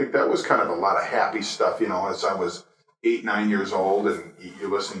mean, I think that was kind of a lot of happy stuff, as I was 8-9 years old, and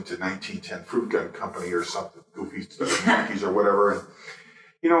you're listening to 1910 Fruit Gun Company or something goofy stuff, Monkeys or whatever, and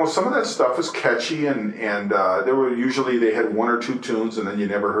some of that stuff was catchy, and there were usually they had 1 or 2 tunes, and then you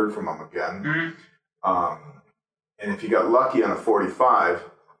never heard from them again. And if you got lucky on a 45,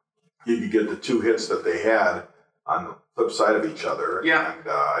 you could get the 2 hits that they had on the flip side of each other. Yeah. And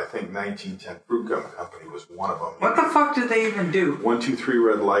I think 1910 Fruit Gum Company was one of them. What the fuck did they even do? 1, 2, 3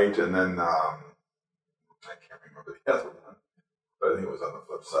 Red Light, and then I can't remember the other one, but I think it was on the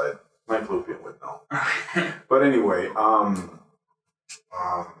flip side. Mike Lupien would know. But anyway, I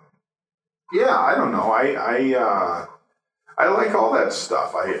don't know. I like all that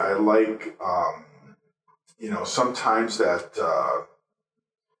stuff. I like sometimes that.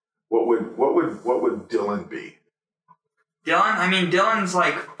 What would Dylan be? Dylan? I mean, Dylan's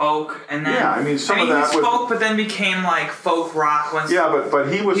folk, and then he's folk, but then became folk rock. Once but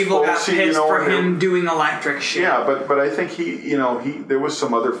he was people got folksy, pissed for him doing electric shit. Yeah, but I think he there was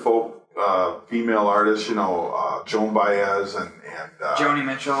some other folk female artists, Joan Baez and Joni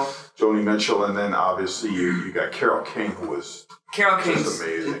Mitchell, and then obviously you got Carole King, who was just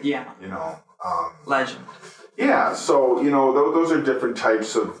amazing. Yeah. Legend. Yeah, so, those are different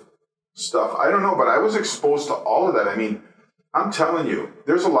types of stuff. I don't know, but I was exposed to all of that. I mean, I'm telling you,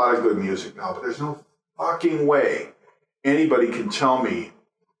 there's a lot of good music now, but there's no fucking way anybody can tell me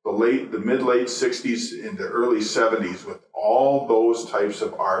the mid-late 60s into early 70s with all those types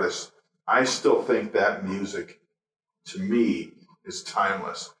of artists. I still think that music, to me, is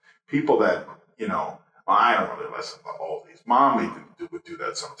timeless. People that, I don't really listen to all these. Mom even would do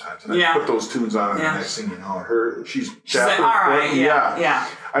that sometimes. And I put those tunes on, and the next thing you know, she's like, all right, yeah.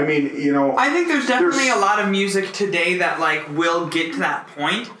 I mean, I think there's definitely a lot of music today that, will get to that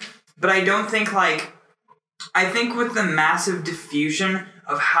point. But I don't think, I think with the massive diffusion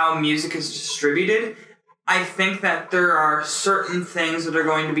of how music is distributed, I think that there are certain things that are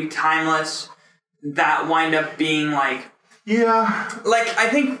going to be timeless that wind up being, I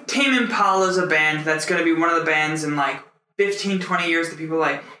think Tame Impala is a band that's going to be one of the bands in 15, 20 years that people are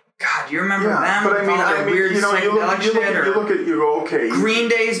like, God, do you remember them? But weird psychedelic shit. You go, okay. Green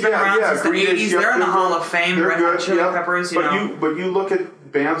Day's been around since the 80s. They're in the Hall of Fame. Red Hot Chili Peppers, But you look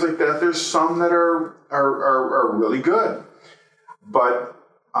at bands like that, there's some that are really good. But,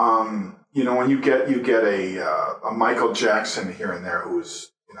 when you get a Michael Jackson here and there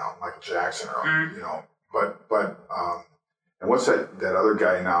who's, Michael Jackson or, and what's that other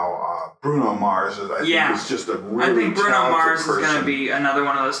guy now? Bruno Mars. I think is just a really I think Bruno Mars person. is going to be another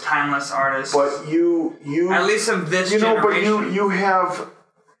one of those timeless artists. But you at least of this generation. But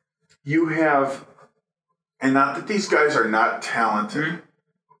you have, and not that these guys are not talented,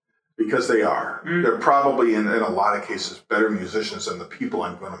 because they are. They're probably in a lot of cases better musicians than the people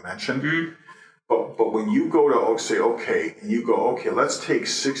I'm going to mention. But when you go to let's take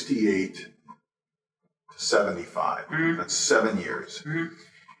 68 to 75. That's 7 years.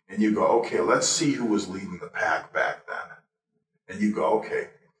 And you go, let's see who was leading the pack back then. And you go,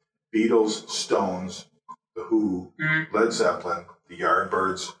 Beatles, Stones, The Who, Led Zeppelin, the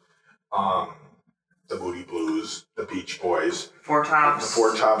Yardbirds, the Moody Blues, the Beach Boys, Four Tops.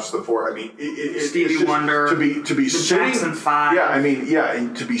 I mean, Stevie Wonder, to be sitting, Jackson 5.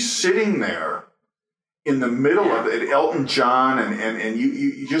 and to be sitting there in the middle of it, Elton John, and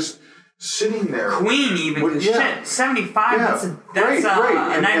you just sitting there. Queen even, shit, 75. That's a night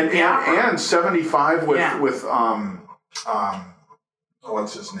at the opera. And 75 with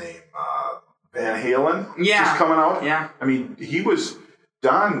what's his name, Van Halen, just coming out. Yeah, I mean, he was.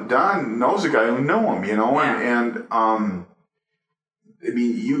 Don knows a guy who knew him, and I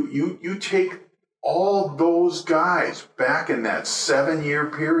mean, you take all those guys back in that 7-year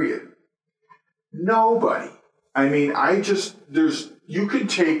period. Nobody. I mean, you could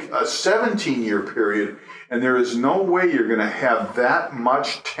take a 17-year period, and there is no way you're going to have that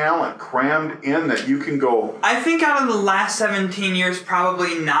much talent crammed in that you can go. I think out of the last 17 years,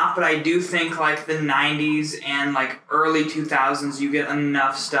 probably not, but I do think the 90s and early 2000s, you get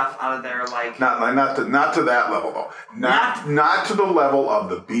enough stuff out of there. Not to that level though. Not to the level of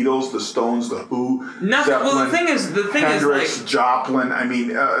the Beatles, the Stones, the Who, Zeppelin, well, the thing Hendrix, Joplin. I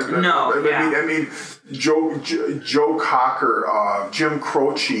mean, I mean, Joe Cocker, Jim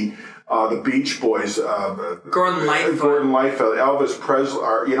Croce. The Beach Boys, Gordon Lightfoot, Elvis Presley,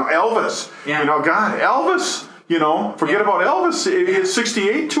 Elvis. Yeah. God, Elvis. Forget about Elvis. His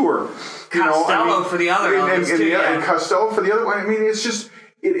 '68 tour. Costello for the other Elvis too. And Costello for the other one. I mean, it's just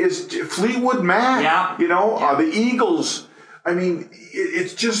Fleetwood Mac. Yeah. The Eagles. I mean,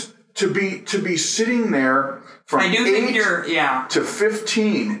 it's just to be sitting there from 8 to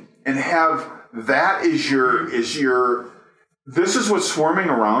 15 and have that is your. This is what's swarming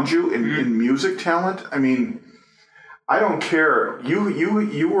around you in music talent. I mean, I don't care.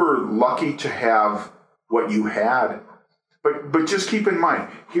 You were lucky to have what you had, but just keep in mind.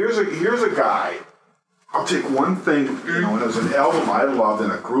 Here's a guy. I'll take one thing. And it was an album I loved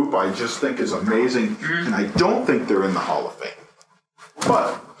and a group I just think is amazing, and I don't think they're in the Hall of Fame.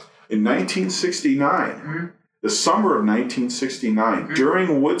 But in 1969, the summer of 1969,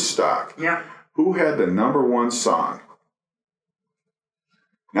 during Woodstock, who had the #1 song?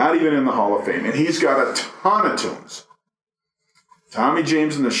 Not even in the Hall of Fame. And he's got a ton of tunes. Tommy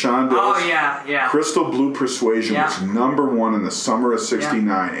James and the Shondells. Oh, yeah. Crystal Blue Persuasion was #1 in the summer of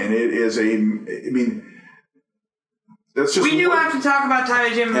 69. And it is that's just... We do have to talk about Tommy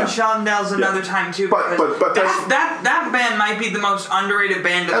James and the Shondells another time, too. But that band might be the most underrated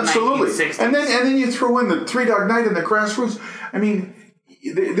band of the 1960s. And then you throw in the Three Dog Night and the Grassroots. I mean...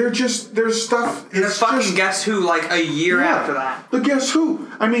 There's stuff. And the fucking Guess Who, a year after that. The Guess Who.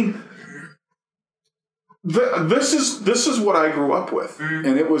 I mean, This is what I grew up with,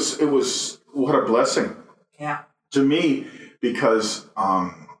 and it was what a blessing. Yeah. To me, because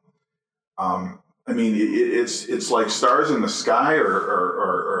I mean, it's like stars in the sky,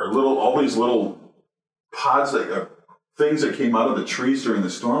 or all these little pods things that came out of the trees during the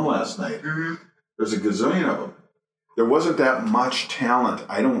storm last night. Mm-hmm. There's a gazillion of them. There wasn't that much talent,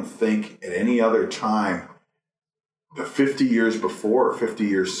 I don't think, at any other time, the 50 years before or 50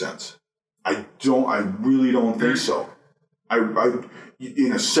 years since. I really don't think so.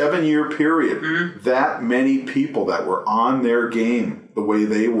 In a 7-year period, that many people that were on their game the way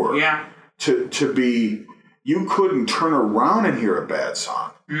they were, to be, you couldn't turn around and hear a bad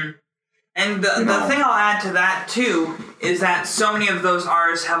song. Mm. And the thing I'll add to that, too, is that so many of those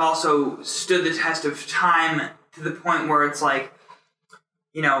artists have also stood the test of time to the point where it's like,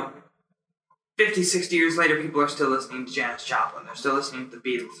 50, 60 years later, people are still listening to Janis Joplin. They're still listening to the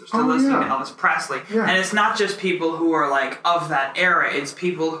Beatles. They're still listening to Elvis Presley. Yeah. And it's not just people who are, like, of that era. It's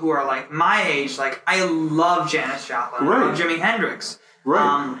people who are, like, my age. Like, I love Janis Joplin. Right. I love Jimi Hendrix.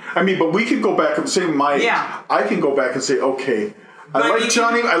 Right. But we can go back and say my age. I can go back and say, okay,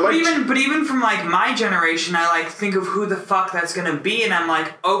 But even from, like, my generation, I, like, think of who the fuck that's going to be, and I'm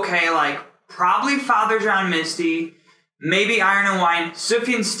like, okay, like, probably Father John Misty, maybe Iron and Wine,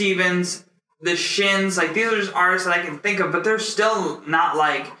 Sufjan Stevens, The Shins, like, these are just artists that I can think of, but they're still not,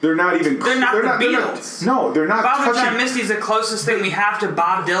 like... They're not the Beatles. They're not Father John Misty's the closest thing we have to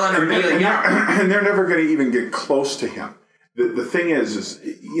Bob Dylan or Neil Young. And they're never going to even get close to him. The thing is,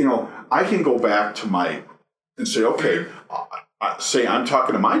 I can go back to and say, okay, say I'm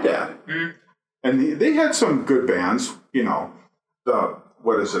talking to my dad, and they had some good bands, the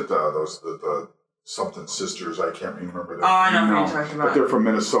something sisters, I can't remember that. Oh, I know who you're talking about. But they're from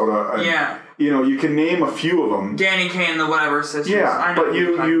Minnesota. And, you can name a few of them. Danny Kaye and the whatever sisters. Yeah, I know but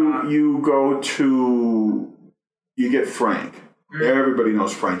you go to, you get Frank. Everybody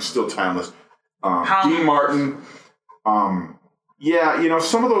knows Frank, still timeless. Dean Martin.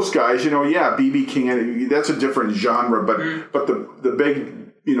 Some of those guys, B.B. King, that's a different genre, but the big,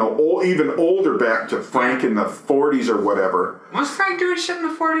 even older back to Frank in the 40s or whatever. Was Frank doing shit in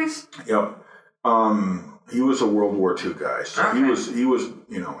the 40s? Yep. He was a World War II guy, so he was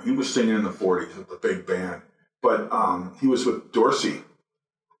singing in the 40s with the big band, but he was with Dorsey.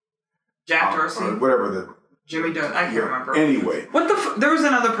 Jack Dorsey? Whatever Jimmy Dorsey, I can't remember. Anyway. There was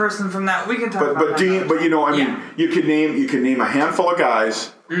another person from that, we can talk about that. You can name a handful of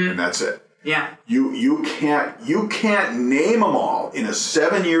guys, and that's it. Yeah. You can't name them all in a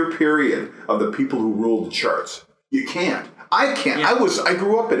 7-year period of the people who ruled the charts. You can't. I can't. Yeah. I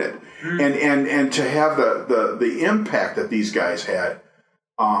grew up in it. And to have the impact that these guys had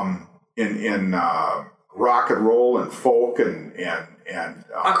in rock and roll and folk and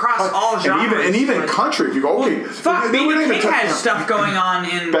across all genres and even country. If you go, okay, B.B. King had stuff going on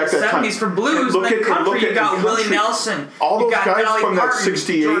in the 70s for blues. And then country, you got Willie Nelson. All those guys Dolly from Parton, that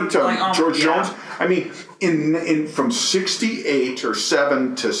 68 to George Jones. I mean, in from 68 or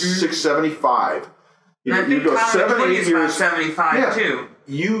 7 to 675. You go 7, 8 years. 75 too.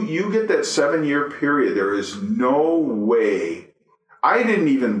 You get that 7-year period. There is no way. I didn't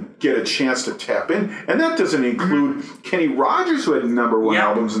even get a chance to tap in, and that doesn't include Kenny Rogers, who had #1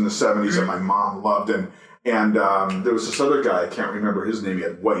 albums in the 70s that my mom loved, and there was this other guy, I can't remember his name. He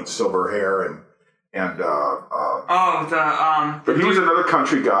had white silver hair but he was another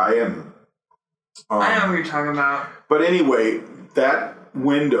country guy, and I know who you're talking about. But anyway, that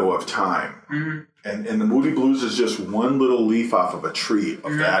window of time, and the Moody Blues is just one little leaf off of a tree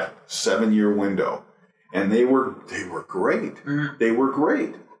of that 7-year window. And they were great. They were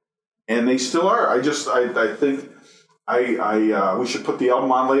great, and they still are. I think we should put the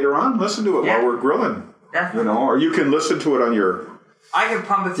album on later on. Listen to it while we're grilling. Definitely. Or you can listen to it on your. I can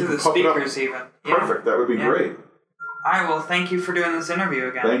pump it through the speakers even. Perfect. That would be great. All right. Well, thank you for doing this interview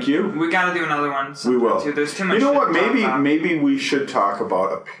again. Thank you. We got to do another one. We will. Too. There's too much. You know what? Maybe we should talk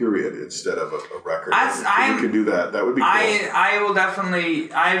about a period instead of a record. We could do that. That would be cool. I will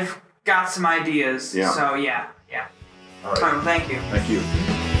definitely. I've got some ideas. Yeah. So, yeah. All right. Well, thank you. Thank you.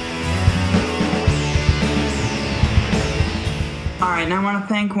 All right, and I want to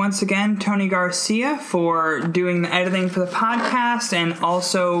thank once again Tony Garcia for doing the editing for the podcast and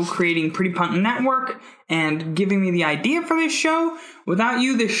also creating Pretty Punk Network and giving me the idea for this show. Without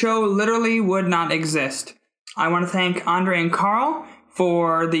you, the show literally would not exist. I want to thank Andre and Carl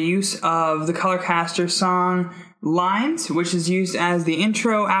for the use of the Colorcaster song Lines, which is used as the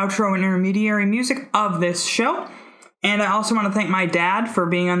intro, outro, and intermediary music of this show. And I also want to thank my dad for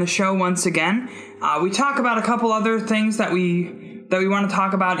being on the show once again. We talk about a couple other things that we that we want to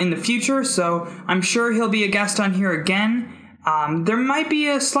talk about in the future, so I'm sure he'll be a guest on here again. There might be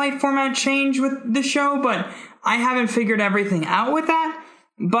a slight format change with the show, but I haven't figured everything out with that.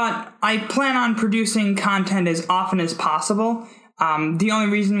 But I plan on producing content as often as possible. The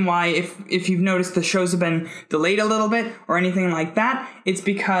only reason why, if you've noticed the shows have been delayed a little bit or anything like that, it's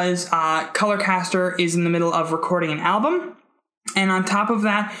because Colorcaster is in the middle of recording an album. And on top of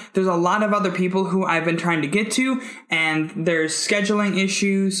that, there's a lot of other people who I've been trying to get to, and there's scheduling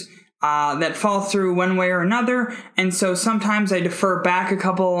issues that fall through one way or another. And so sometimes I defer back a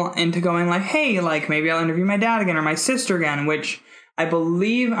couple into going like, hey, like maybe I'll interview my dad again or my sister again, which I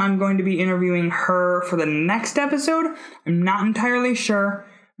believe I'm going to be interviewing her for the next episode. I'm not entirely sure,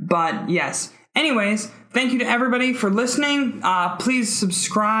 but yes. Anyways, thank you to everybody for listening. Please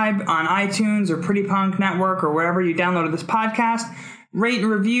subscribe on iTunes or Pretty Punk Network or wherever you downloaded this podcast. Rate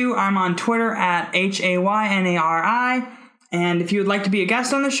and review. I'm on Twitter at HAYNARI. And if you would like to be a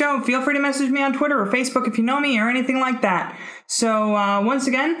guest on the show, feel free to message me on Twitter or Facebook if you know me or anything like that. So once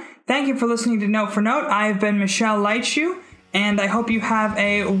again, thank you for listening to Note for Note. I've been Michelle Leitschuh. And I hope you have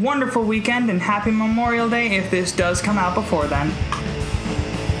a wonderful weekend and happy Memorial Day if this does come out before then.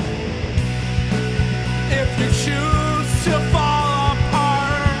 If you choose